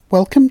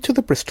Welcome to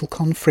the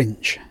BristolCon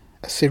Fringe,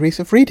 a series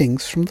of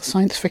readings from the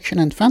science fiction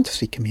and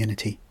fantasy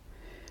community.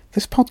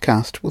 This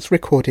podcast was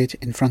recorded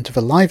in front of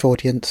a live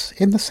audience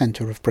in the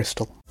centre of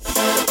Bristol.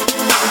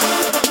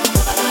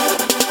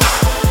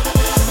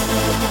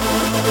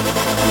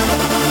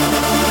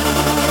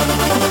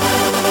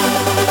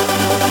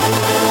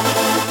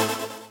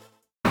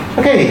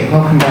 Okay,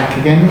 welcome back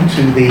again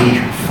to the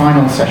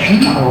final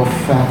session of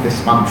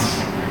this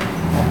month's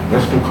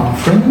BristolCon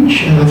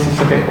Fringe. This is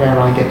a bit where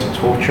I get to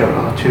torture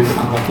our two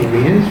unlucky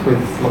readers with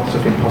lots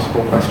of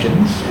impossible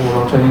questions,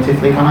 or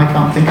alternatively when I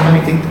can't think of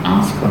anything to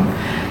ask them.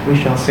 We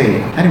shall see.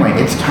 Anyway,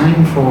 it's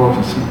time for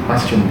some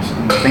questions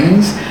and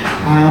things.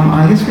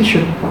 I guess we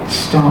should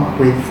start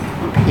with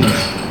Pete.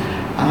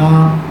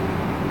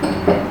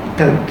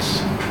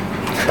 Goats.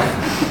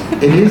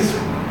 It is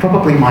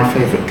probably my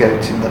favourite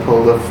goat in the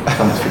whole of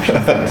science fiction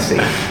and fantasy.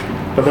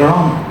 But there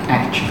aren't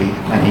actually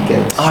many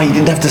goats. Oh, you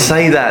didn't have to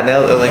say that.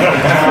 Now,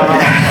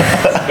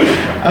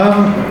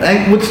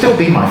 it would still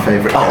be my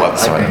favourite. Oh, well,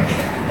 sorry.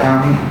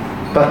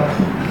 But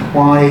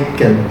why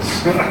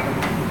goats?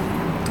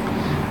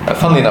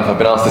 Funnily enough, I've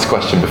been asked this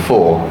question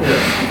before,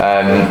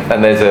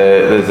 and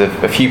there's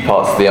a few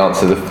parts to the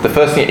answer. The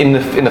first thing in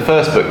the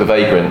first book, The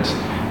Vagrant,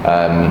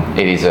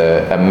 it is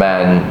a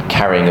man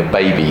carrying a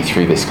baby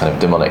through this kind of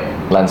demonic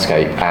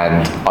landscape,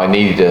 and I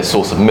needed a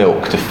source of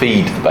milk to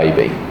feed the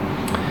baby.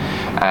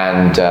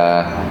 And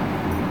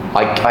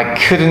I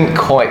couldn't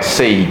quite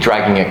see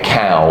dragging a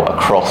cow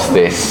across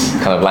this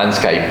kind of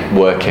landscape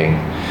working.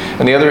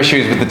 And the other issue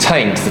is with the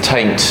taint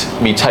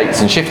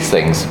mutates and shifts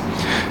things.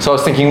 So I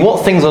was thinking,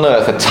 what things on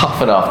earth are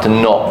tough enough to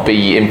not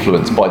be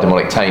influenced by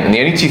demonic taint? And the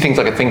only two things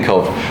I could think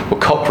of were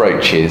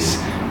cockroaches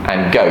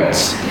and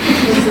goats.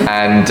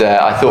 And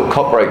I thought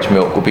cockroach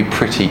milk would be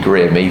pretty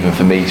grim, even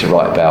for me to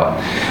write about.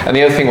 And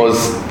the other thing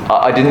was,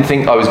 I didn't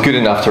think I was good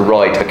enough to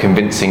write a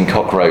convincing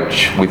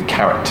cockroach with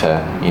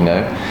character, you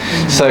know?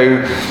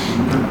 So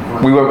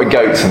we went with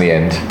goats in the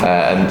end.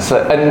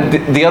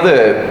 The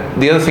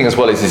other thing as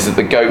well is that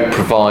the goat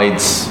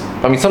provides,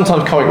 I mean,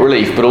 sometimes comic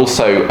relief, but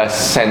also a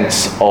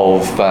sense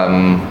of,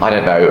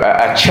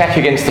 a check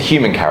against the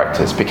human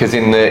characters. Because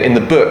in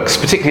the books,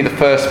 particularly the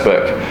first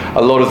book,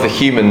 a lot of the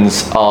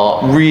humans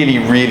are really,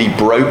 really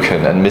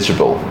broken and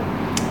miserable,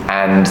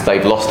 and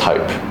they've lost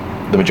hope,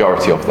 the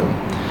majority of them.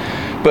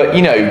 But,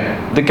 you know,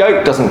 the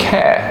goat doesn't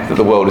care that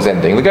the world is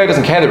ending. The goat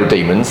doesn't care there are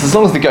demons. As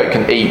long as the goat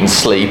can eat and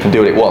sleep and do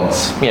what it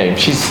wants, you know,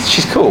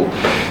 she's cool.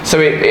 So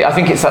I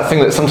think it's that thing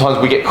that sometimes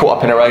we get caught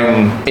up in our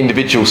own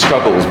individual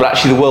struggles, but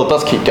actually the world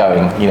does keep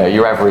going. You know,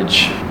 your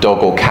average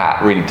dog or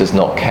cat really does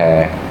not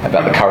care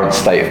about the current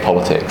state of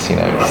politics, you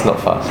know, it's not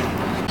fussed.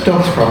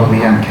 Dogs probably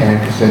don't care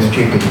because they're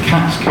stupid.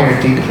 Cats care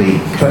deeply,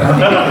 but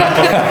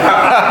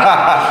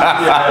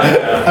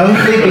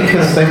only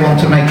because they want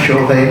to make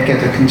sure they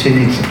get a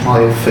continued supply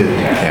of food.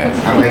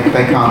 And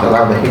they can't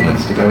allow the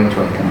humans to go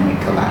into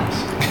economic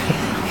collapse.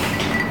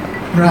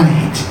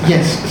 Right,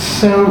 yes,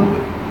 so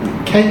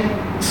Kate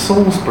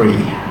Salisbury.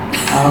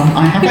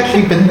 I have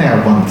actually been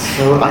there once,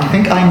 so I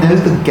think I know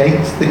the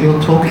gates that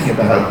you're talking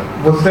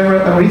about. Was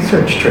there a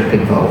research trip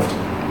involved?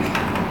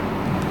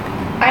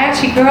 I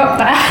actually grew up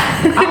there,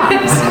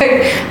 so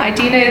I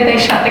do know that they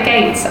shut the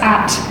gates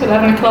at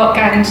 11 o'clock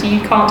and you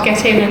can't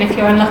get in, and if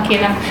you're unlucky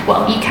enough,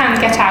 well, you can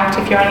get out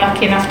if you're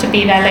unlucky enough to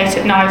be there late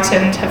at night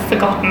and have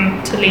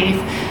forgotten to leave.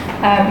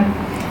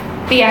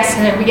 But yes,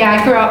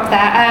 I grew up there.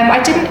 I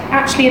didn't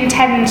actually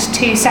intend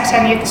to set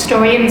any of the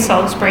story in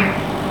Salisbury.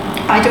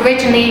 I'd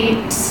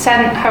originally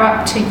sent her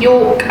up to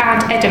York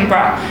and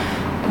Edinburgh,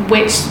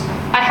 which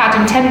I had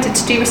intended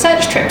to do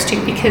research trips to,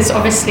 because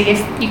obviously if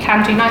you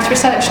can do nice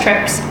research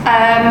trips,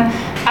 and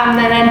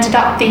then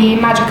the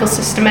magical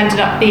system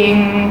ended up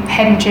being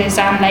henges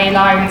and ley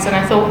lines, and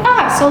I thought,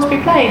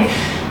 Salisbury Plain,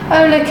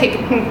 oh look,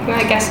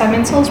 I guess I'm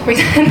in Salisbury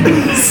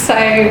then. So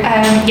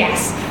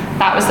yes,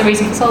 that was the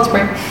reason for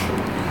Salisbury.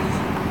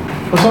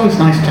 It was always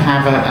nice to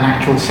have an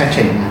actual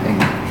setting, I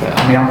think. But,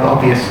 I mean,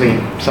 obviously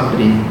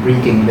somebody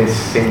reading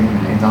this in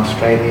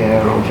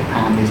Australia or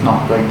Japan is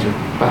not going to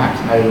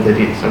perhaps know that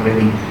it's a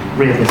really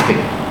realistic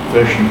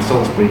version of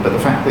Salisbury, but the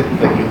fact that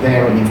you're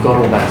there and you've got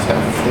all that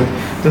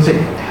stuff, does it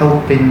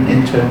help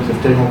in terms of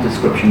doing all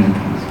description and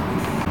things?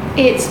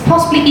 It's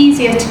possibly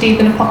easier to do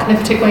than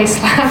Apocalyptic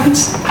Wasteland,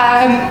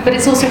 but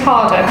it's also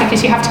harder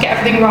because you have to get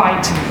everything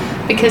right.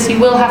 Because you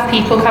will have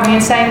people coming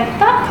and saying,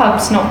 that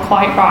pub's not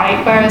quite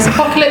right, whereas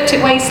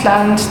Apocalyptic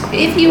Wasteland,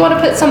 if you want to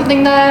put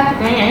something there,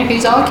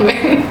 who's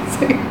arguing?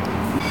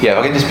 Yeah,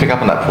 if I can just pick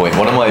up on that point,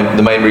 one of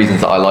the main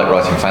reasons that I like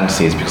writing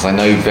fantasy is because I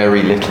know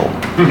very little.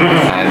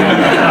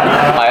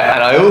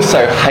 and I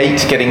also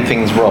hate getting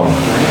things wrong.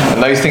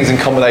 And those things in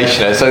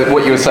combination, so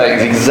what you were saying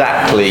is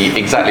exactly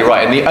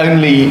right. And the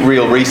only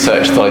real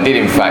research that I did,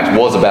 in fact,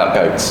 was about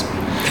goats.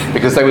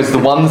 Because there was the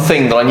one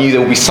thing that I knew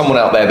there would be someone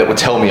out there that would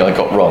tell me I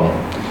got wrong.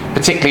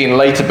 Particularly in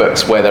later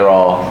books where there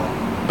are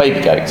baby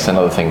goats and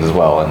other things as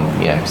well.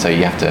 And so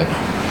you have to,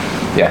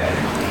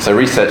 so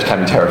research can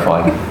be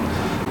terrifying.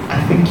 I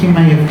think you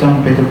may have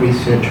done a bit of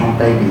research on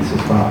babies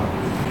as well.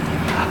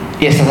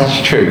 Yes, that's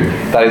actually true.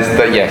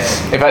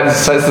 Yes. In fact,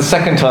 so it's the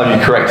second time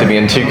you corrected me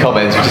in 2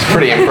 comments, which is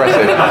pretty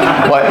impressive.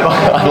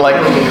 I'm like,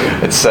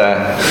 it's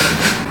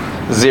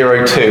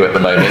 0-2 at the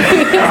moment.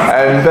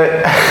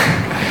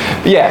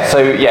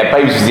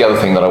 Babies was the other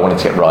thing that I wanted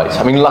to get right.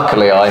 I mean,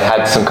 luckily I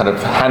had some kind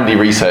of handy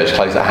research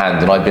close at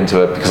hand, and I'd been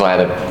to because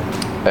I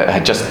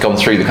had just gone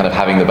through the kind of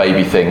having the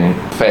baby thing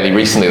fairly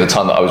recently at the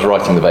time that I was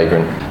writing The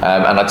Vagrant.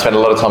 And I'd spent a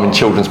lot of time in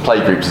children's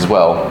playgroups as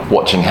well,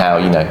 watching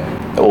how,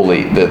 all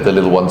the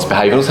little ones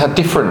behave, and also how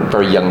different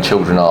very young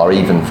children are,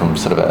 even from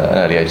sort of an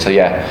early age. So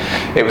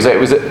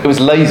it was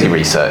lazy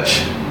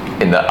research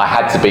in that I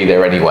had to be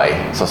there anyway.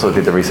 So I sort of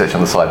did the research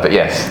on the side, but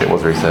yes, it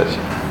was research.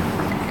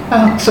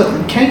 So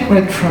Kate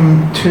read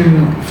from 2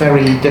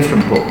 very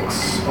different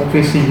books.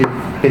 Obviously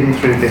you've been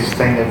through this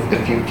thing of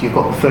you've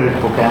got the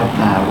 3rd book out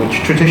now,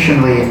 which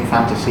traditionally in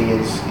fantasy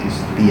is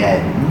the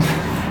end.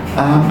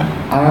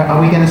 Are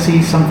we going to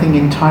see something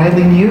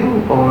entirely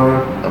new,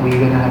 or are we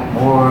going to have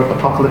more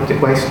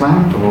apocalyptic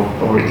wasteland,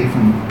 or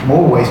even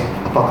more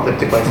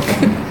apocalyptic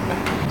wasteland?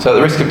 So at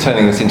the risk of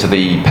turning this into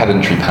the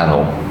pedantry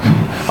panel,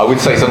 I would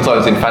say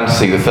sometimes in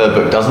fantasy the 3rd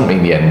book doesn't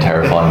mean the end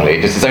terrifyingly,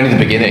 it's only the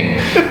beginning.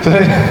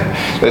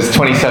 There's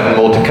 27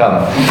 more to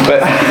come.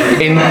 But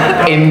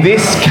in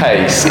this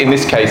case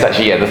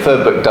actually, the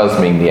 3rd book does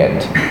mean the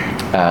end.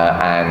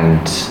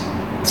 And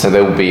so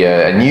there will be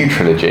a new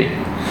trilogy,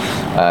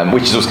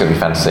 which is also going to be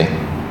fantasy,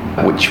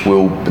 which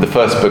will the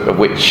 1st book of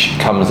which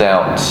comes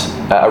out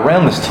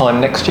around this time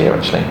next year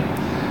actually.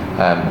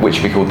 Which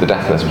will be called The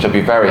Deathless, which I'd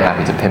be very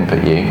happy to pimp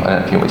at you. I don't know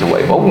if you want me to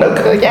wave. Oh no,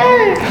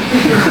 yay!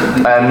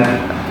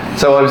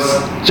 So I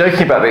was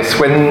joking about this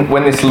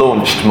when this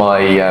launched.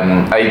 My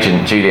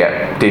agent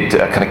Juliet did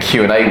a kind of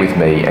Q&A with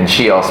me, and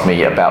she asked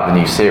me about the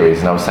new series,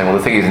 and I was saying, well,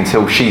 the thing is,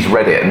 until she's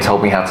read it and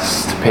told me how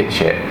to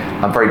pitch it,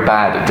 I'm very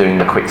bad at doing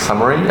the quick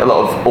summary. A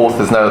lot of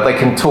authors know they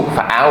can talk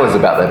for hours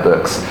about their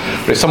books,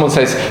 but if someone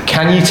says,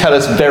 can you tell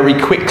us very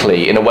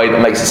quickly in a way that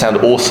makes it sound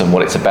awesome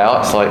what it's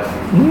about, it's like,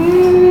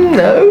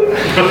 no.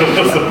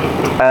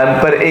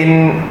 But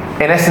in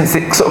essence,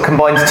 it sort of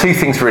combines 2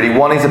 things really.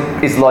 One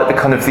is like the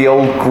kind of the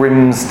old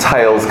Grimm's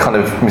tales, kind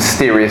of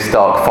mysterious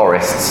dark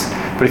forests.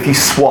 But if you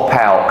swap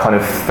out kind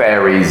of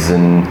fairies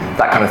and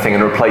that kind of thing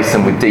and replace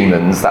them with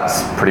demons,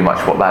 that's pretty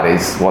much what that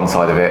is, one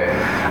side of it.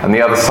 And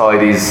the other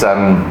side is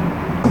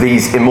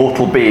these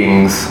immortal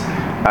beings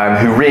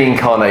who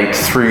reincarnate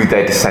through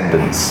their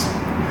descendants.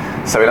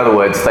 So in other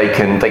words, they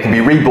can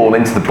be reborn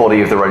into the body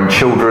of their own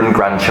children,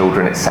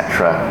 grandchildren,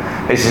 etc.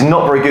 This is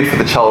not very good for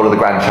the child or the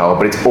grandchild,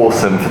 but it's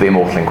awesome for the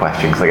immortal in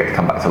question because they get to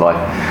come back to life.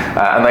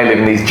 And they live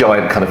in these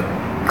giant kind of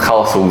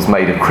castles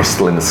made of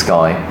crystal in the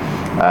sky.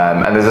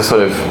 And there's a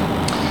sort of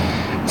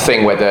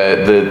thing where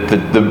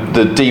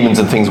the demons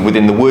and things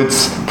within the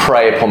woods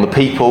prey upon the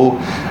people,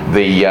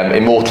 the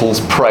immortals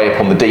prey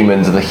upon the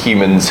demons, and the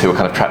humans who are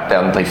kind of trapped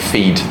down, they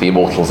feed the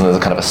immortals, and there's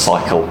a kind of a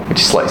cycle which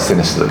is slightly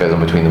sinister that goes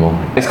on between them all.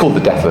 It's called The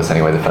Deathless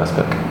anyway, the 1st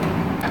book.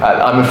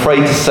 I'm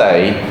afraid to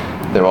say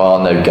there are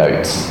no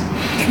goats,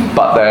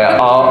 but there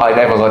are,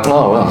 everyone's like,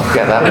 oh well,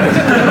 forget that.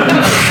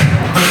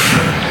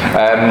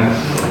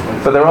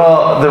 But there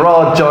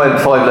are giant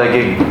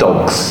 5-legged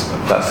dogs.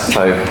 That's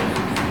so,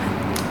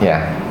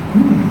 yeah.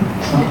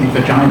 Something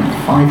for giant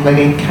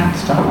 5-legged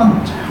cats to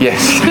hunt.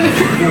 Yes.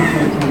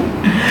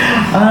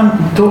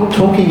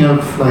 Talking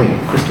of like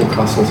crystal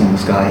castles in the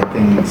sky and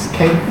things,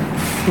 Kate,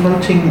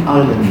 floating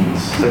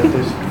islands. So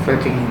there's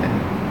floating.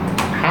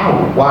 How?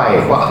 Why?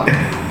 What?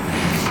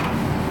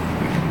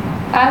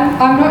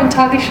 I'm not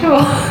entirely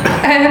sure.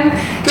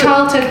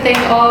 Childhood thing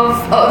of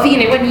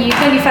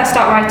when you first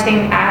start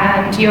writing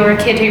and you're a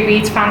kid who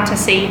reads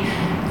fantasy,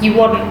 you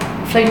want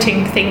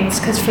floating things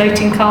because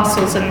floating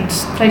castles and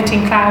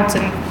floating clouds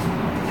and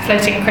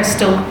floating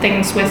crystal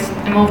things with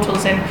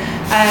immortals in.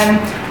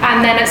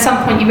 And then at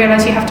some point you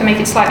realise you have to make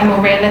it slightly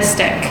more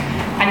realistic,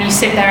 and you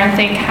sit there and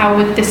think, how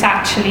would this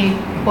actually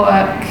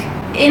work?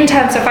 In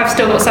terms of, I've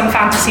still got some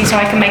fantasy so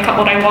I can make up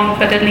what I want,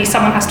 but at least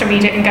someone has to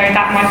read it and go,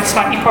 that might be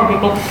slightly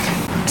probable.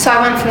 So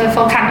I went for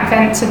volcanic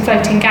vents and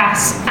floating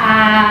gas,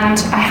 and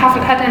I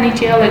haven't had any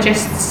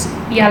geologists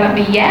yell at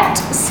me yet,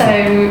 so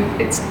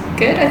it's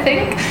good, I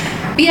think.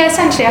 But yeah,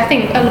 essentially I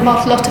think a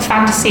lot of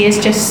fantasy is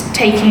just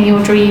taking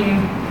your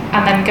dream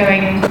and then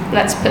going,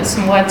 let's put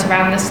some words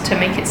around this to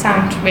make it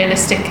sound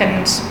realistic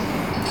and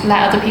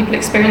let other people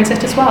experience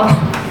it as well.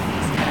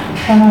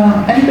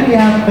 Anybody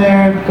out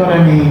there got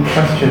any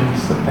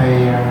questions that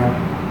they are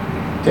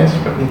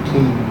desperately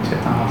keen to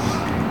ask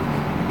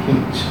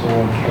Pete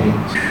or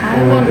Kate? I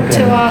want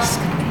to ask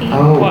Pete.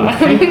 Kate wants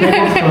to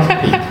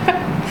ask Pete.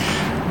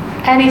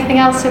 Anything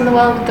else in the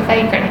world of The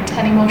Vagrant?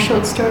 Any more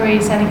short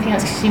stories? Anything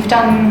else? Because you've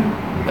done,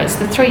 it's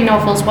the 3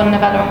 novels, 1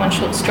 novella and 1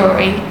 short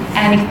story.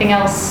 Anything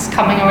else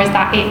coming, or is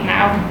that it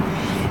now?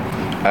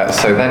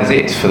 So that is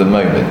it for the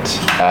moment.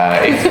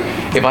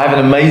 If I have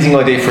an amazing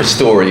idea for a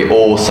story,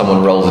 or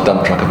someone rolls a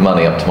dump truck of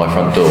money up to my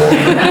front door,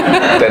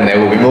 then there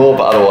will be more,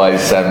 but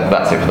otherwise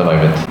that's it for the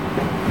moment.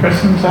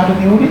 Questions out of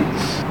the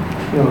audience?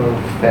 You're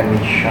all very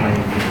shy of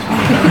your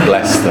time.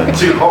 Less than.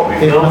 Too hot, we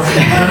It feel. must,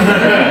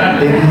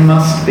 it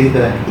must be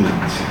the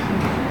heat.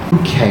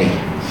 Okay,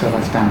 so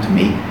that's down to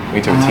me.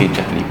 We can do a Tea and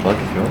Jeopardy plug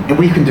if you want.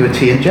 We can do a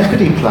Tea and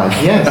Jeopardy plug,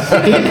 yes.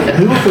 Ian,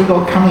 who have we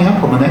got coming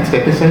up on the next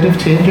episode of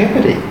Tea and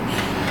Jeopardy?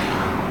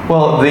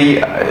 Well,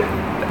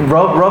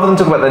 rather than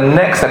talk about the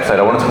next episode,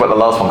 I want to talk about the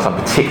last one because I'm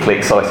particularly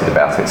excited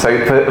about it.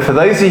 So for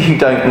those of you who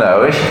don't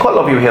know, actually quite a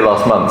lot of you were here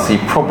last month, so you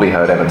probably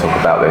heard Emma talk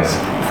about this.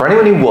 For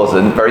anyone who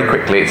wasn't, very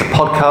quickly, it's a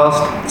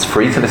podcast. It's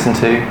free to listen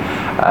to.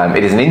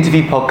 It is an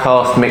interview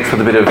podcast mixed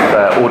with a bit of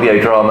audio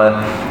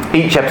drama.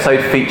 Each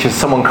episode features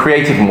someone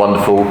creative and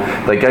wonderful.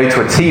 They go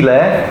to a tea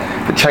lair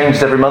that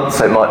changes every month,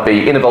 so it might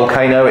be in a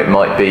volcano, it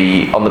might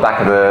be on the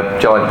back of a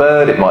giant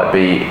bird, it might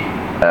be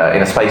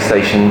in a space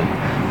station,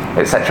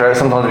 etc.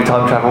 Sometimes we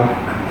time travel.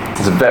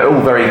 It's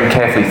all very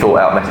carefully thought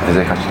out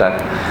metaphysics, I should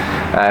add.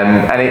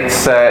 And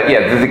it's,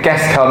 the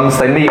guest comes,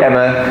 they meet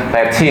Emma,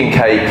 they have tea and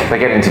cake, they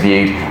get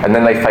interviewed, and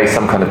then they face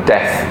some kind of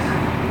death,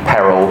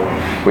 peril,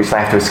 which they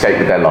have to escape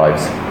with their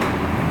lives.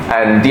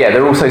 And yeah,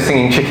 they're also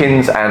singing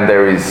chickens, and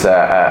there is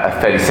a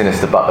fairly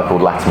sinister butler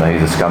called Latimer,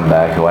 who's a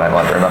scumbag, who I don't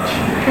like very much.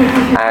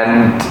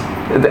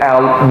 And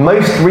our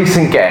most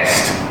recent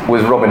guest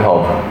was Robin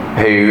Hobb,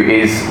 who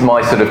is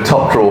my sort of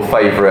top drawer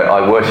favourite,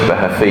 I worship at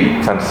her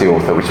feet fantasy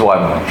author, which is why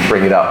I'm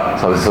bringing it up.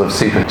 So I was sort of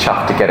super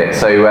chuffed to get it.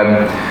 So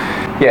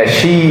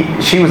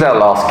she was our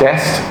last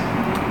guest.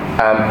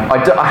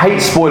 I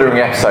hate spoilering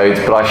episodes,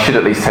 but I should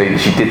at least tell you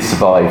that she did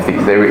survive.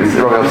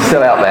 Robin Hobb's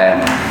still out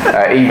there,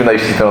 even though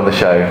she's been on the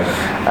show.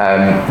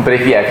 But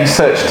if you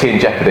search Tea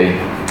and Jeopardy,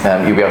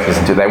 you'll be able to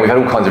listen to it there. We've had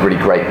all kinds of really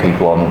great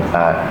people on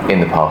in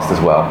the past as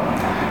well,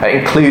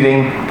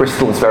 including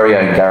Bristol's very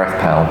own Gareth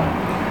Powell.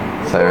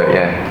 So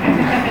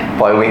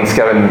by all means,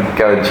 go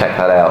and check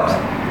that out.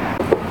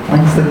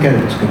 When's the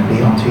goat going to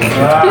be on Tea and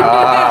Jeopardy?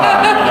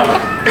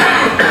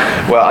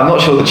 Well, I'm not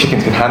sure the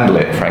chickens can handle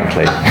it,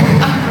 frankly.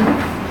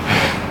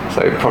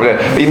 So probably,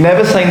 but you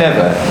never say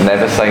never.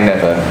 Never say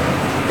never.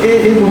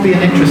 It will be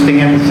an interesting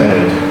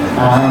episode.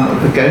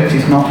 The goat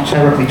is not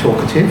terribly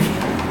talkative,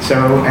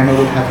 so Emma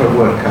would have her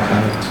work cut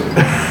out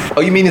too.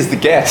 Oh, you mean as the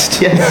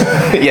guest? Yes.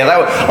 Yeah,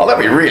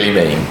 that'd be really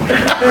mean.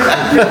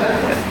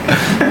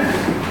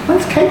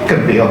 When's Kate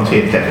going to be on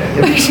Tea and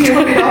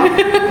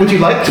Jeopardy? Would you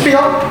like to be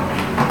on?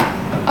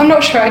 I'm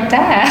not sure I'd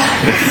dare.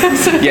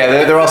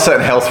 Yeah, there are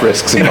certain health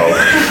risks involved.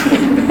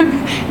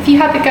 If you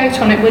had the goat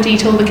on, it would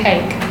eat all the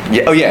cake.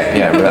 Yeah. Oh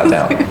yeah, without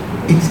doubt.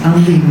 It's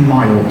only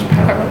mild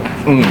peril.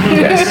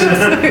 Yes.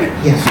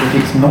 Yes, but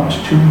it's not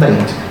too late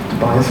to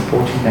buy a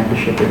supporting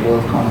membership at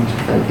Worldcon to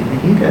vote in the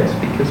Hugos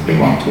because we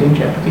want Tea and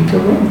Jeopardy to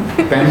win.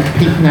 Then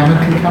Pete and Emma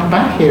can come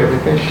back here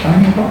with their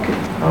shiny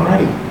rockets.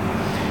 Alrighty.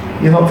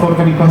 You've not thought of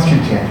any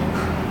questions yet?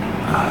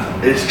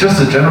 It's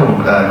just a general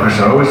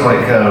question. I always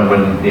like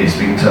when you're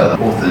speaking to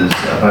other authors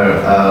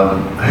about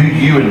who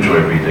you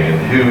enjoy reading and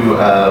who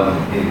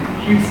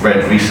you've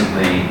read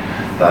recently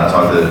that's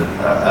either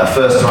a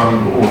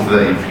first-time author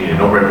that you've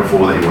not read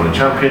before that you want to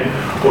champion,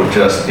 or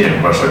just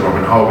much like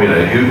Robin Hobb,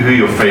 who are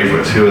your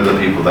favourites? Who are the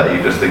people that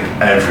you just think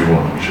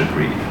everyone should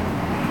read?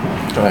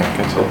 Right,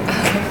 good talk.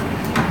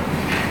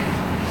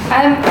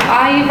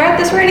 I read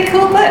this really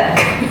cool book.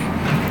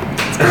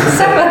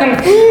 Seven.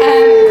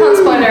 Can't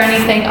spoil or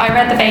anything. I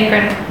read The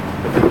Vagrant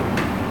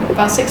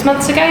about 6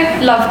 months ago.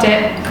 Loved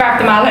it.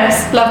 Grabbed the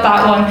Malice. Loved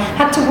that one.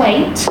 Had to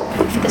wait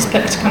for this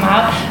book to come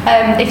out.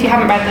 If you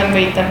haven't read them,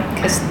 read them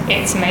because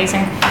it's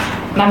amazing.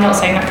 And I'm not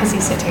saying that because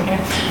he's sitting here.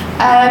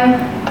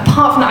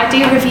 Apart from that, I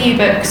do review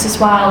books as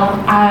well.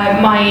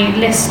 My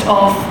list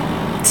of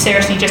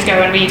seriously just go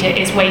and read it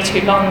is way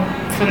too long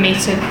for me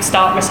to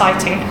start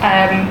reciting.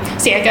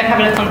 So yeah, go and have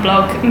a look on the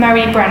blog.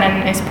 Mary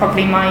Brennan is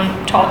probably my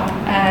top,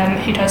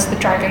 who does the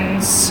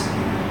Dragons.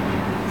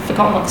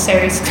 Forgotten what the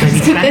series.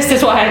 This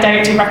is why I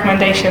don't do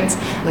recommendations.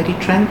 Lady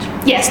Trent?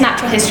 Yes,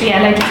 Natural History.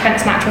 Yeah, Lady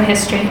Trent's Natural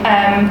History.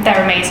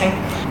 They're amazing.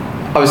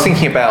 I was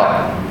thinking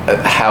about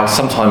how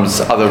sometimes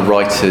other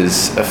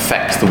writers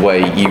affect the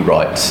way you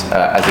write,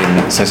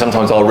 so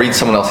sometimes I'll read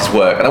someone else's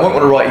work and I won't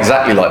want to write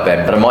exactly like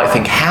them, but I might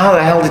think, how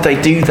the hell did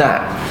they do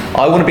that?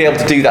 I want to be able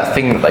to do that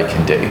thing that they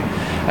can do.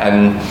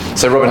 And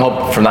so Robin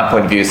Hobb, from that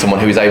point of view, is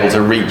someone who is able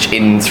to reach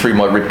in through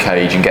my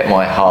ribcage and get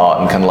my heart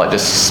and kind of like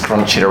just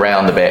scrunch it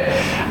around a bit,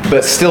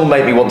 but still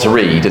make me want to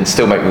read and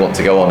still make me want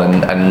to go on,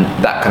 and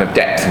that kind of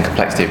depth and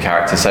complexity of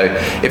character. So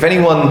if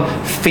anyone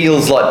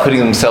feels like putting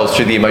themselves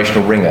through the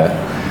emotional ringer,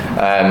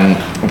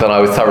 then I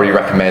would thoroughly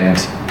recommend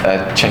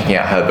checking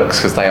out her books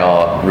because they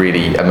are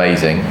really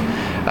amazing.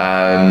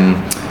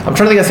 I'm trying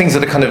to think of things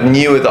that are kind of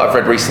newer that I've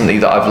read recently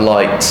that I've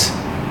liked.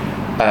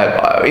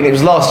 I mean, it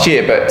was last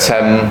year, but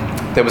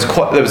there was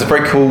a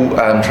very cool,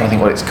 I'm trying to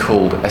think what it's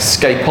called,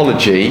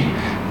 Escapology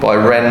by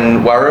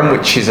Ren Warren,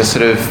 which is a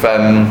sort of,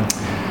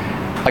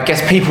 I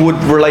guess people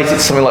would relate it to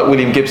something like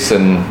William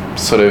Gibson,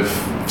 sort of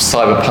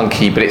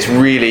cyberpunky, but it's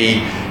really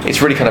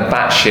kind of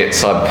batshit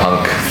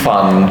cyberpunk,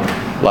 fun,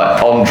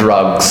 like on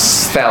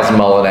drugs, 1,000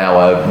 mile an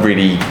hour,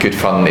 really good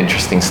fun,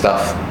 interesting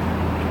stuff.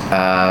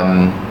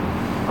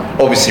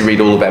 Obviously read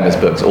all of Emma's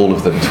books, all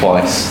of them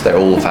twice, they're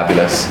all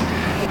fabulous.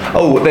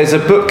 there's a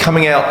book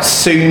coming out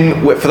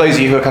soon, for those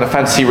of you who are kind of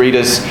fantasy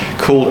readers,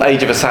 called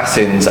Age of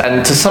Assassins.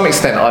 And to some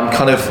extent, I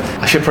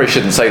probably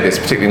shouldn't say this,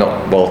 particularly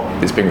not while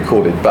it's being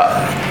recorded, but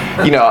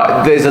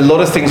there's a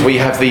lot of things where you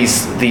have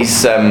these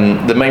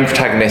the main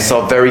protagonists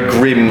are very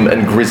grim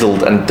and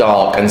grizzled and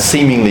dark and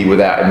seemingly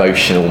without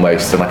emotion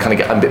almost, and I kind of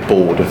get a bit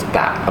bored of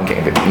that. I'm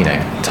getting a bit,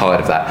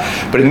 tired of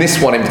that. But in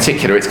this one in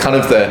particular, it's kind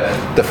of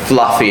the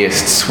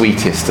fluffiest,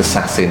 sweetest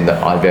assassin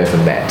that I've ever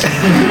met.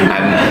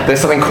 And there's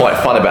something quite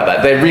fun about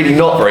that. They're really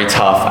not very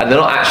tough, and they're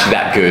not actually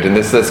that good, and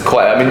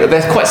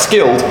they're quite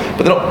skilled,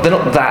 but they're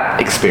not that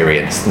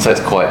experienced, and so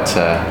it's quite.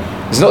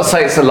 It's not to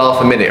say it's a laugh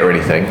a minute or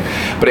anything,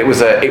 but it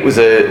was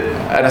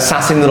an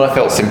assassin that I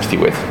felt sympathy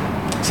with.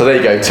 So there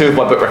you go. 2 of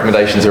my book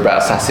recommendations are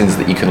about assassins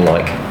that you can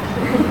like.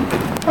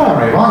 All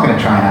right, well, I'm going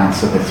to try and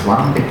answer this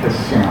one because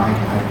I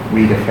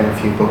read a fair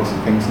few books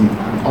and things, and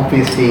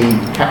obviously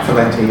Cat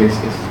Valenti is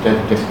just the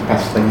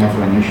best thing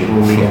ever, and you should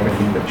all read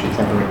everything that she's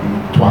ever written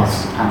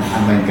twice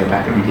and then go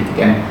back and read it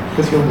again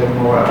because you'll learn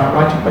more about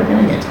writing by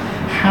doing it.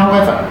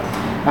 However,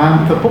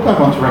 the book I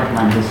want to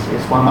recommend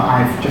is one that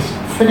I've just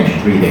finished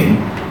reading.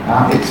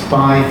 It's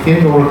by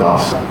Theodore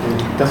Rogoff, who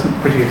doesn't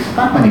produce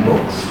that many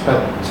books,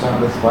 but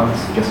this one's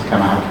just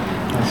come out.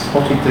 I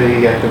spotted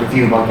the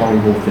review by Gary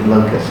Wolfe in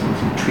Locus and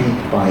was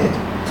intrigued by it.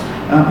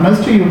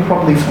 Most of you are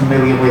probably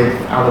familiar with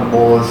Alan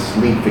Moore's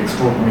League of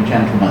Extraordinary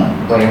Gentlemen,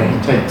 where he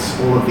takes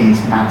all of these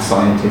mad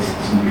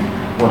scientists and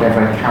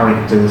whatever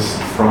characters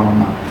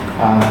from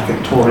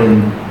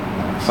Victorian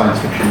science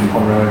fiction,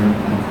 horror and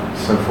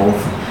so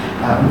forth,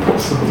 and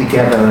puts them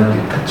together,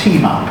 a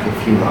team up,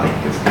 if you like,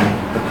 is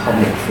the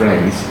comic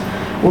phrase.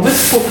 Well,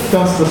 this book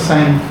does the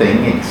same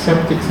thing,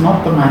 except it's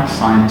not the mad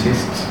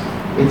scientists,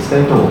 it's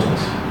their daughters.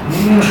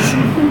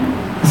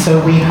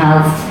 So we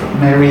have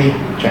Mary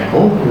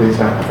Jekyll, who is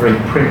a very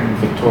prim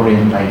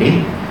Victorian lady.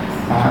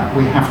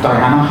 We have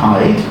Diana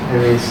Hyde,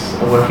 who is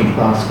a working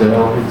class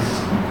girl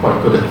who's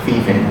quite good at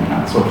thieving and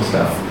that sort of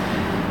stuff.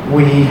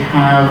 We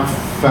have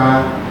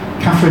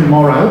Catherine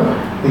Morrow,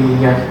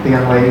 the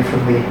young lady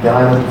from the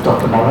island of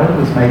Dr. Morrow,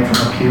 who's made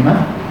from a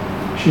puma.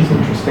 She's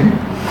interesting.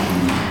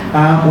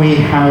 We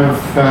have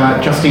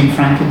Justine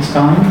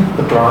Frankenstein,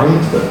 the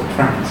bride that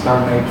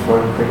Frankenstein made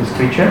for his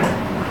creature.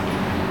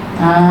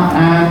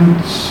 And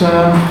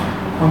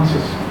one's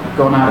just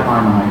gone out of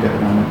my mind at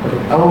the moment. But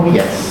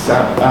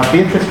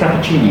Beatrice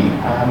Rappaccini.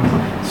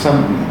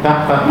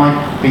 That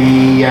might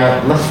be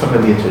less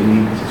familiar to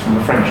you because it's from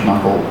a French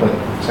novel, but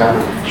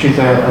she's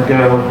a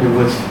girl who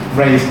was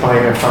raised by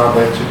her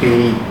father to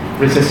be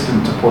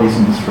resistant to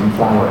poisons from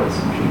flowers,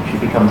 and she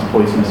becomes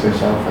poisonous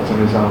herself as a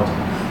result.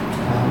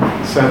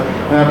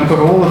 You've got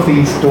all of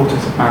these daughters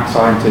of mad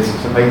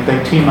scientists, and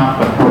they team up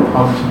and help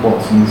Holmes and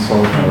Watson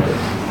solve murders.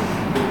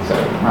 So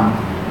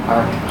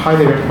I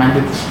highly recommend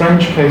it. The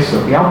Strange Case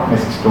of the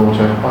Alchemist's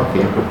Daughter by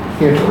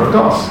Theodore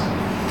Rogoff.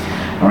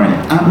 All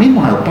right,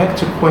 meanwhile, back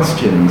to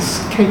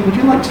questions. Kate, would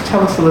you like to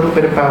tell us a little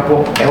bit about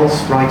what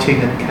else Writing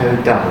and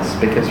Co does?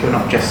 Because you're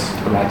not just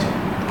a writer.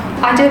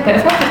 I do a bit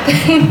of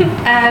everything.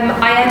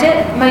 I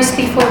edit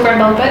mostly for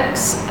Grimble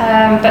Books,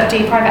 but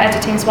do private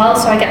editing as well,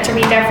 so I get to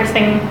read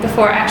everything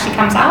before it actually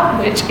comes out,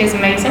 which is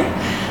amazing.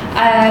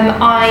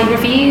 I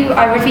review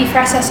for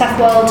SSF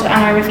World, and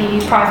I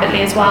review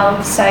privately as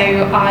well, so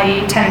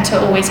I tend to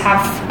always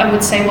have, I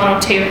would say 1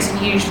 or 2, it's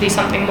usually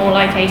something more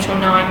like 8 or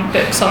 9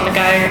 books on the go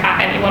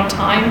at any one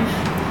time,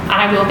 and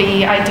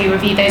I do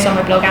review those on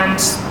my blog and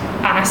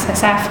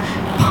SSF.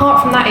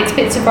 Apart from that, it's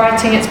bits of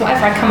writing, it's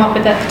whatever I come up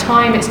with at the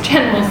time, it's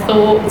general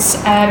thoughts,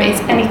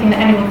 it's anything that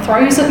anyone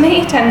throws at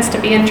me tends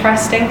to be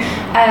interesting.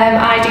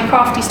 I do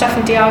crafty stuff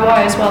and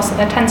DIY as well, so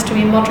there tends to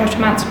be moderate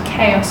amounts of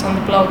chaos on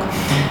the blog.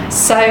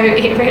 So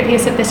it really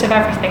is a bit of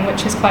everything,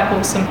 which is quite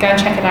awesome. Go and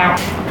check it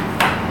out.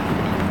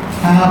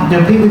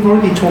 We've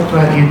already talked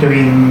about you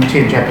doing Tea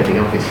and Jeopardy,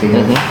 obviously,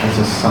 as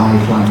a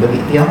sideline, but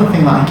the other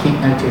thing that I keep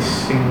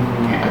noticing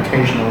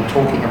occasionally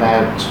talking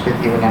about with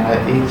you and Emma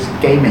is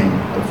gaming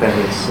of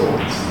various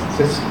sorts. Is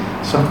this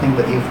something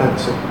that you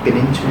folks have been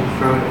into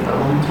for a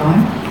long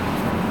time?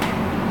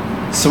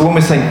 So when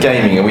we're saying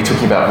gaming, are we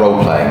talking about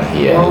role-playing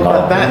here? Well,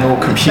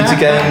 or computer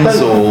games?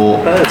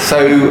 Both. So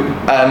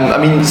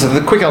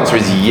the quick answer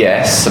is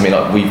yes. I mean,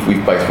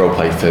 we've both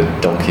role-played for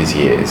donkey's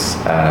years,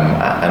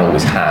 and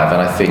always have.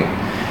 And I think,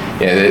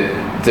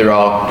 there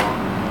are,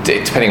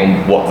 depending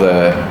on what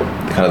the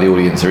kind of the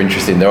audience are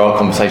interested in, there are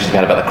conversations we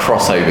had about the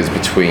crossovers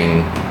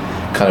between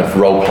kind of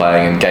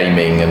role-playing and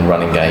gaming and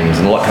running games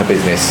and all that kind of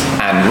business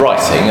and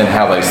writing and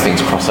how those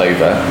things cross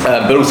over.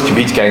 But also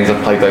computer games,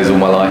 I've played those all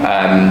my life.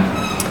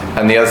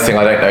 And the other thing,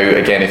 I don't know,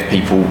 again, if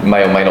people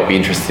may or may not be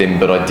interested in,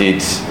 but I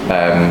did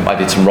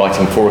some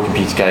writing for a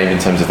computer game in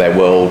terms of their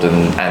world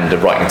and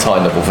writing a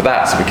time novel for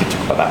that, so we could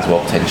talk about that as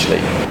well, potentially.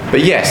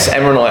 But yes,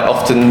 Emma and I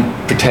often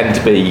pretend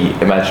to be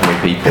imaginary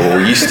people, or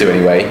used to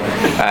anyway,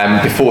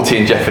 before Tea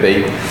and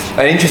Jeopardy.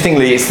 And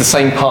interestingly, it's the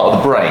same part of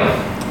the brain,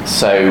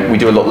 so we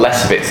do a lot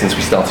less of it since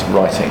we started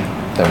writing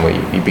than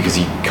because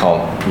you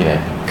can't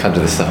do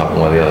this stuff up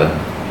one way or the other.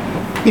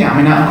 Yeah, I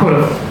mean, I'm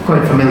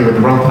quite familiar with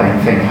the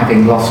role-playing thing,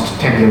 having lost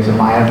 10 years of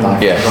my own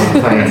life Yes. to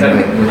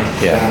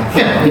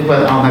role-playing.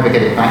 Well, I'll never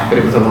get it back, but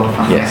it was a lot of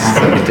fun. Yes,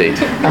 indeed.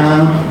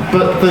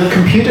 But the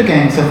computer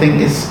games, I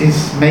think,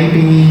 is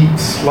maybe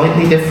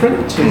slightly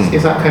different.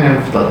 Is that kind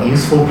of like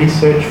useful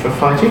research for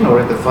fighting, or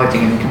is the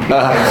fighting in computer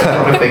games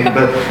sort of thing?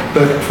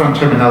 But Frank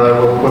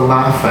Terminello will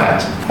laugh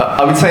at.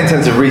 I would say in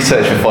terms of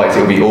research for fights,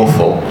 it would be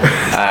awful.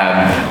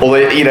 Although,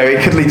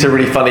 it could lead to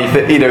really funny,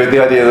 the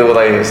idea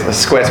that a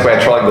square,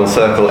 triangle,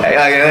 circle,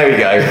 there we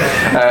go.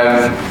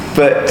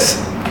 But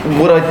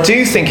what I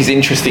do think is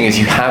interesting is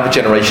you have a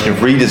generation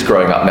of readers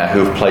growing up now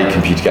who have played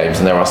computer games,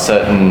 and there are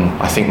certain,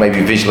 I think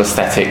maybe visual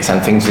aesthetics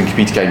and things in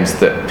computer games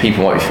that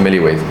people might be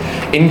familiar with.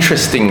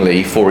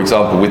 Interestingly, for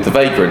example, with The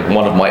Vagrant,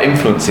 one of my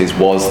influences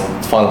was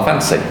Final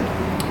Fantasy,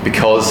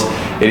 because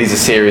it is a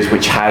series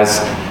which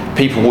has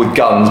people with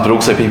guns, but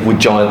also people with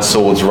giant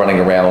swords running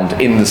around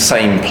in the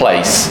same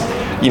place.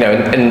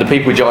 And the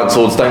people with giant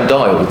swords don't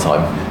die all the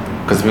time,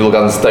 because the people with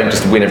guns don't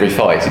just win every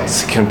fight.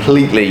 It's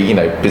completely,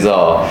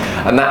 bizarre.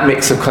 And that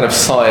mix of kind of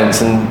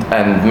science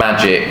and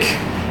magic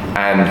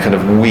and kind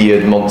of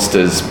weird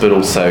monsters, but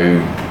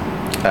also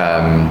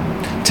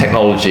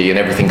technology and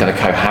everything kind of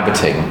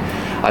cohabiting,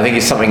 I think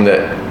is something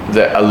that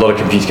a lot of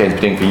computer games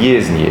have been doing for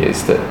years and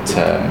years that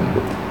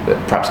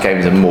perhaps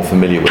gamers are more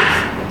familiar with.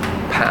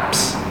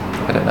 Perhaps.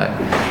 I don't know.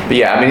 But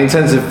yeah, I mean, in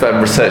terms of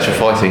research for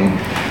fighting,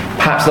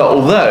 perhaps not.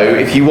 Although,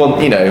 if you want,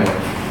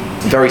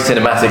 very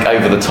cinematic,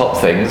 over-the-top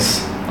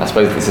things, I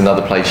suppose it's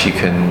another place you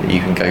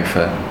can go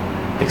for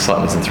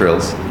excitement and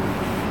thrills.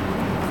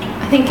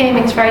 I think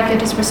gaming's very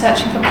good as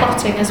researching for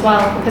plotting as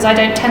well, because I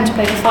don't tend to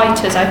play the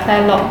fighters. I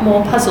play a lot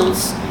more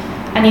puzzles,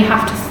 and you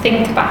have to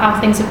think about how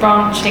things are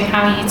branching,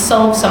 how you'd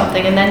solve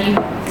something, and then you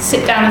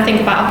sit down and think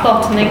about a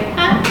plot and think,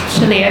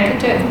 actually, I could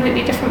do it a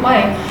completely different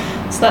way.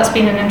 So that's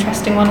been an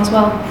interesting one as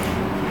well.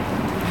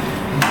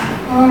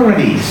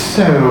 Alrighty,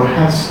 so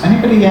has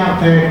anybody out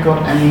there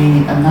got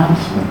any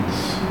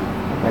announcements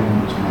that they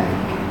want to make?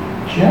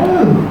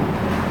 Joe,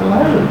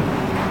 hello.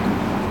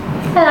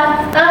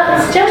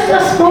 It's just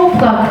a small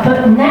plug,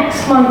 but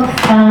next month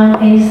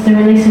is the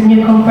release of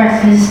New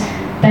Compress's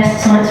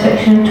Best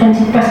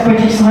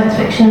British Science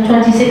Fiction of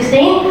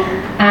 2016,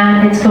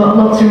 and it's got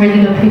lots of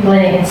really good people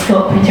in it. It's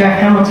got Peter F.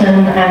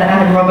 Hamilton and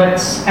Adam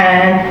Roberts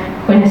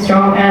and Gwyneth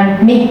Strong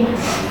and me.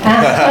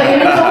 So you're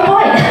in top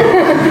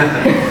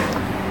right.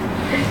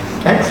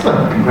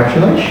 Excellent,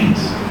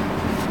 congratulations.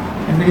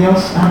 Anybody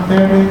else out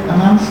there with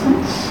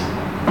announcements?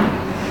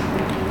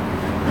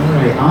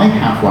 Alright, I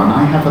have one.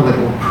 I have a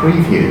little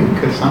preview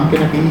because I'm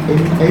going to be in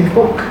a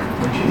book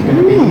which is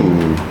going to be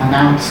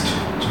announced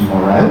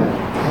tomorrow,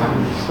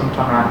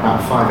 sometime around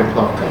about 5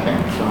 o'clock, I think.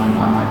 So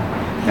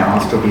I'll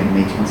still be in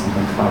meetings and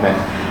things by then.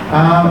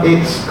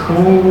 It's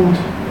called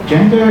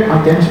Gender,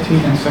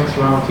 Identity and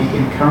Sexuality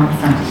in Current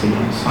Fantasy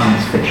and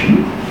Science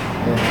Fiction.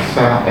 It's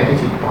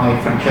edited by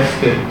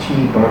Francesca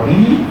T.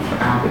 Barbini,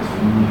 and it's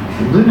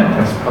from Luna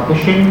Press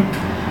Publishing.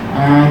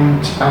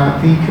 And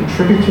the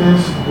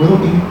contributors will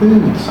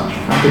include such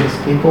fabulous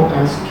people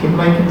as Kim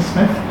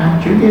Lakin-Smith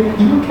and Juliet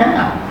E.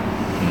 McKenna,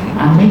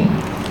 and me.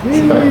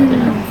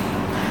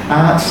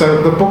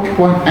 So the book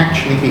won't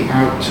actually be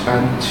out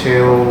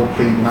until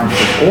the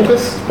 9th of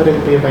August, but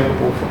it'll be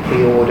available for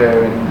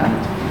pre-order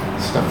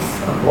and stuff,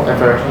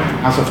 whatever,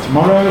 as of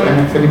tomorrow.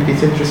 And if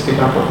anybody's interested,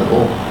 I've got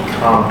little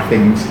card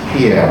things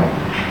here.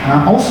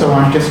 Also,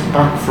 I'm just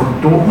back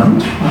from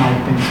Dortmund.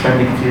 I've been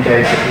spending a few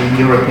days at the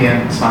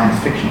European Science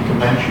Fiction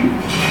Convention.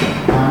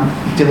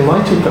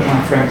 Delighted that my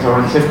friend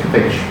Zoran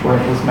Zivkovic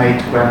was made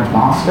Grand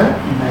Master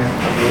in their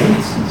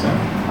awards. He's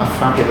a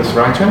fabulous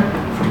writer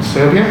from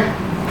Serbia.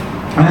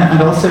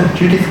 And also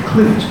Judith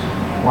Clute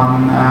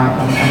won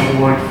an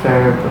award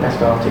for the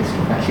best artist.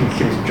 She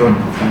was joint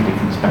with somebody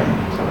from Spain.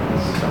 So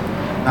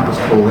that was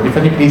cool. And if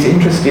anybody's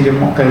interested in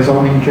what goes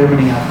on in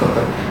Germany, I've got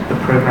the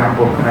programme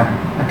book and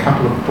a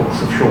couple of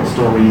books of short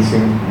stories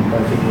in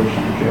both English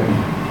and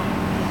German.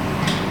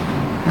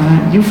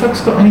 You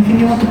folks got anything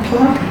you want to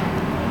plug?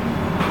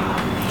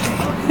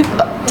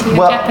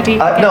 Well,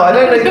 no, I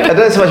don't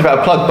know so much about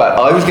a plug, but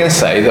I was going to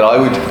say that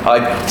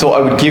I thought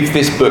I would give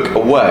this book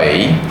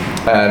away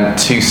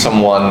to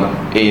someone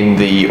in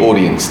the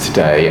audience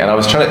today, and I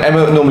was trying to.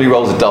 Emma normally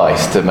rolls a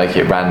dice to make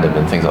it random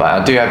and things like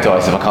that. I do have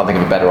dice if I can't think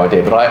of a better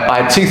idea, but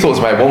I had two thoughts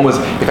about it. One was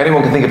if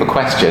anyone can think of a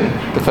question,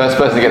 the first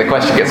person to get a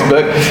question gets a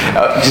book,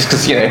 just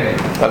because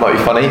that might be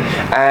funny.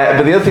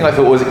 But the other thing I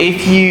thought was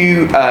if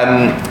you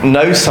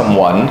know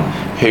someone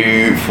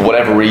who, for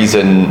whatever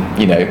reason,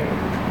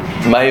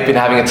 may have been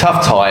having a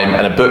tough time,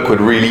 and a book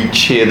would really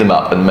cheer them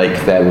up and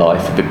make their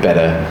life a bit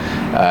better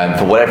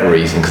for whatever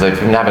reason, because they've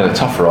been having a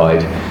tough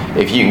ride.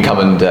 If you can come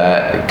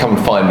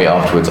and find me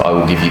afterwards, I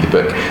will give you the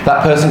book.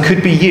 That person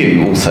could be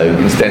you also,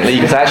 incidentally,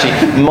 because actually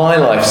my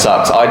life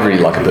sucks. I'd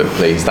really like a book,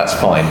 please. That's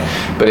fine.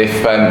 But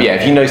if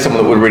you know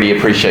someone that would really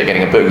appreciate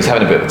getting a book, who's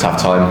having a bit of a tough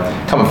time,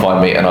 come and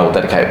find me, and I will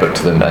dedicate a book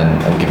to them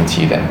and give them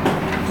to you then.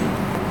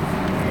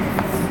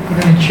 We're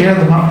going to cheer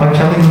them up by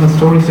telling them the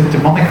stories of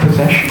demonic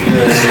possession.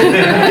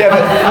 Yeah,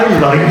 but I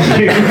like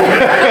you.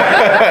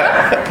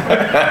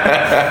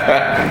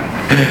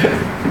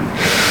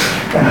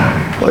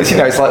 Well, it's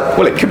like,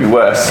 well, it could be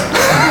worse.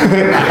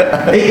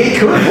 It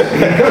could,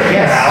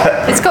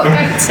 yes. It's got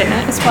goats in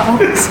it as well.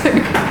 So.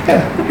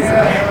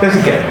 There's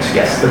a goat,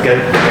 yes, the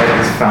goat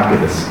is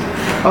fabulous.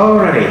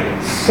 Alrighty,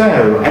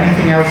 so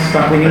anything else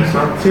that we need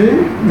to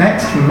do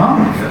next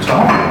month,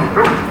 Tom?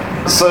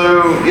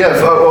 So, yeah,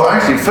 well,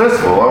 actually, first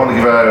of all, I want to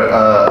give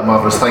a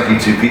marvellous thank you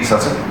to Pete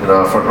Sutton in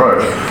our front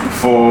row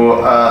for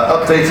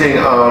updating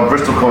our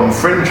BristolCon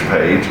Fringe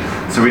page,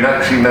 so we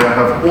actually now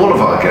have all of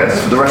our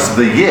guests for the rest of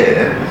the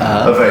year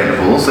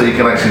available, so you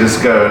can actually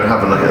just go and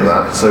have a look at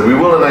that. So we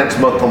will announce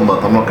month on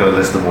month. I'm not going to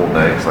list them all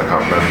now because I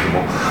can't remember them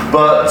all,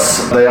 but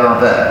they are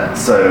there.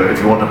 So if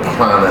you want to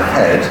plan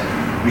ahead,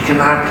 we can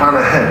now plan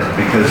ahead,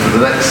 because for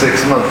the next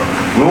 6 months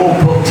we're all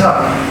booked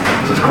up.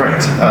 So it's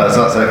great.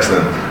 So that's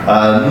excellent.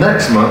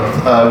 Next month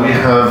we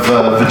have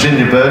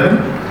Virginia Bergen.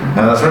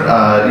 That's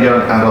right,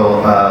 young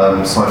adult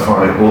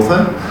sci-fi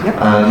author. Yep.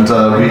 And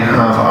we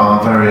have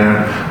our very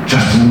own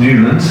Justin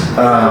Newland.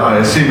 I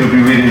assume you'll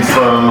be reading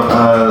from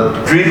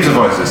Dream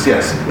Devices,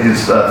 yes,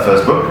 his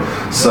first book.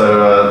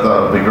 So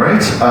that'll be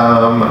great.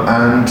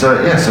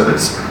 Yeah, so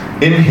it's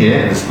in here,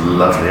 in this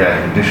lovely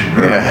air-conditioned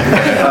room.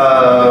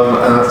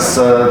 And that's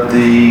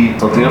the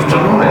something of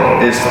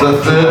July. It's the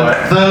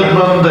third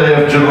Monday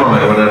of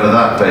July, whatever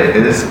that date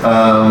is.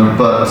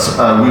 But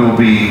we will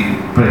be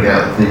putting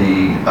out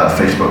the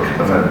Facebook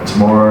event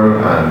tomorrow,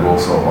 and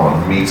also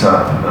on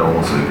Meetup, and we'll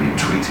also be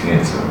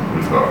tweeting it. And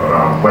we've got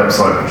our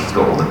website, which has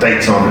got all the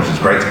dates on, which is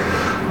great.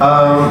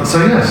 So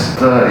yes,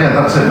 yeah,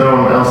 that's it.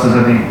 No one else has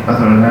any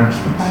other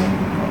announcements?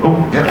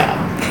 Oh, yeah.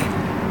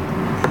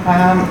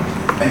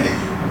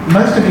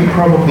 Most of you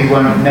probably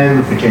won't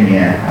know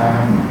Virginia,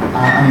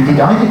 and indeed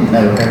I didn't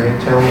know her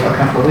until a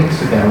couple of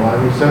weeks ago. I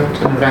was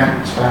at an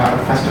event, a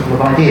Festival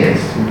of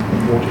Ideas in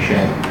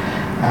Watershed,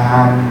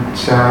 and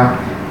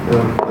we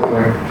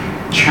were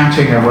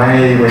chatting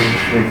away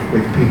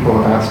with people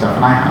about stuff,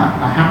 and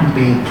I happened to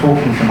be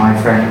talking to my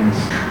friends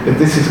that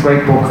this is a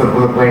great book that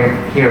we're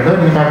here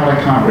learning about, but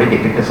I can't read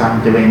it because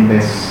I'm doing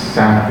this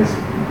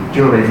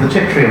jury of the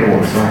Tiptree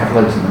Awards, so I have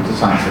loads of them to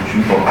science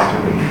fiction books to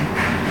read.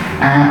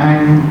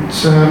 And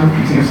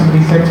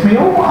somebody said to me,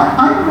 "Oh,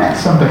 I met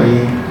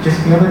somebody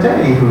just the other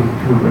day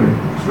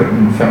who's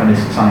written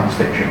feminist science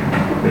fiction."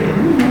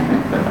 Really?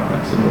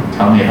 Sort of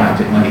tell me about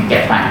it when it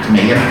gets back to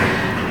me.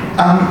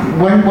 And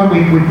when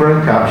we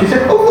broke up, she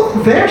said, "Oh,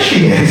 look, there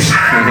she is,"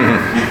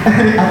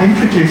 and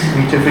introduced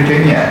me to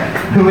Virginia,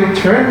 who it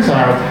turns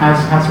out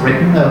has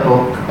written a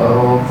book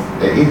of,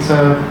 it's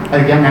a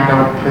young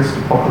adult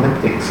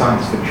post-apocalyptic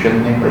science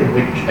fiction in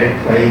which a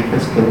plague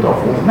has killed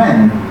off all the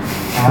men.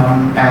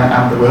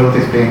 And the world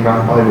is being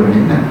run by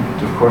women,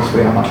 and of course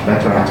we are much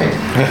better at it.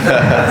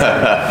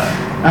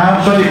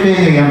 But it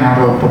being a young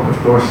adult book, of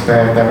course,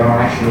 there are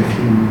actually a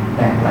few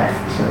men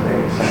left, so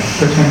there's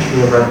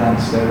potentially a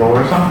romance there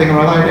or something or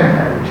other, I don't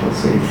know, which we'll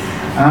see.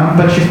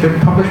 But she's been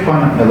published by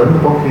Macmillan. The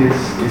book is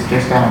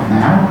just out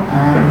now,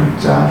 and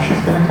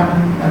she's going to come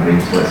and read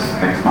to us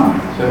next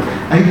month. So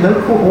a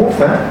local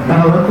author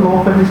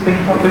who's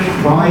being published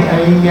by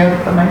a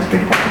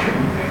mainstream publisher.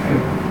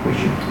 We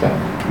should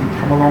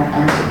come along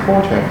and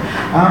support her.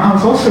 I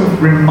was also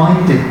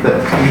reminded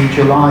that in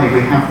July we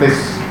have this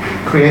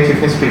Creative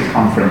Histories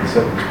Conference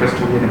at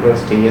Bristol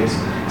University. It's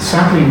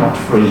sadly not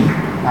free,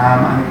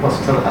 and it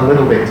costs a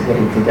little bit to get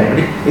into there, but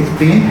it's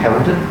being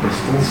held at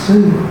Bristol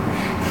Zoo.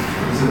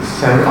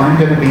 So I'm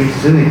going to be a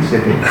zoo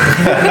exhibit.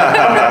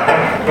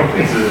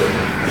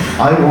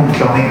 I want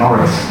Johnny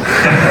Morris.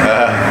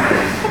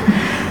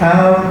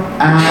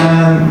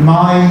 And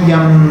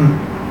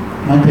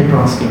my paper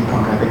on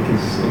steampunk, I think,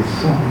 is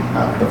on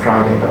the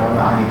Friday, but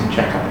I need to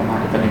check up on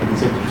that if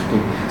anybody's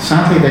interested.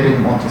 Sadly, they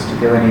didn't want us to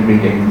do any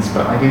readings,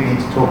 but I do need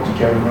to talk to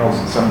Joe Mills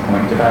at some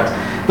point about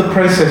the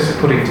process of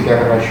putting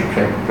together a should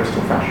trade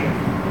Bristol fashion,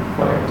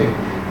 whatever, to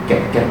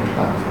get a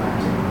plug for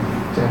that,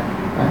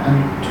 and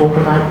talk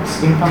about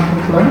steampunk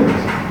and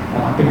colonialism.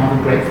 And I've been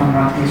having great fun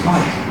writing these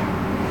slides.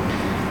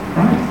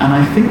 Right, and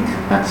I think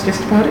that's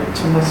just about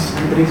it, unless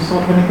anybody's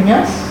thought of anything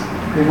else.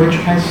 In which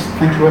case,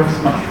 thank you ever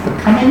so much for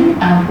coming,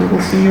 and we will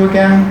see you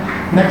again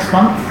next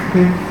month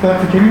with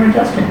Virginia and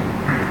Justin.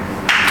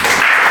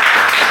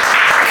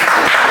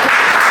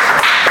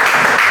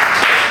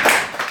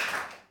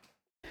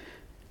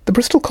 The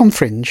BristolCon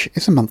Fringe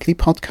is a monthly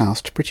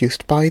podcast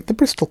produced by the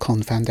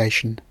BristolCon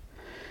Foundation.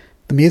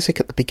 The music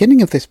at the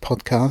beginning of this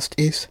podcast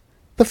is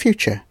The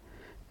Future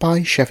by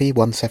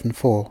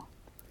Chevy174.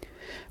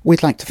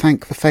 We'd like to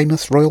thank the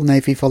famous Royal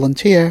Navy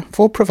volunteer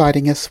for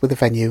providing us with a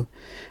venue,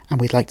 and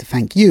we'd like to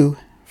thank you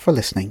for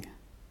listening.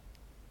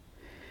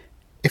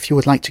 If you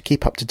would like to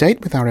keep up to date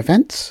with our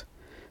events,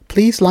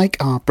 please like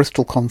our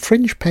BristolCon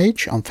Fringe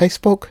page on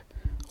Facebook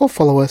or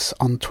follow us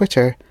on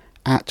Twitter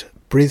at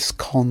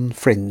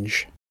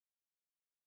BrizConFringe.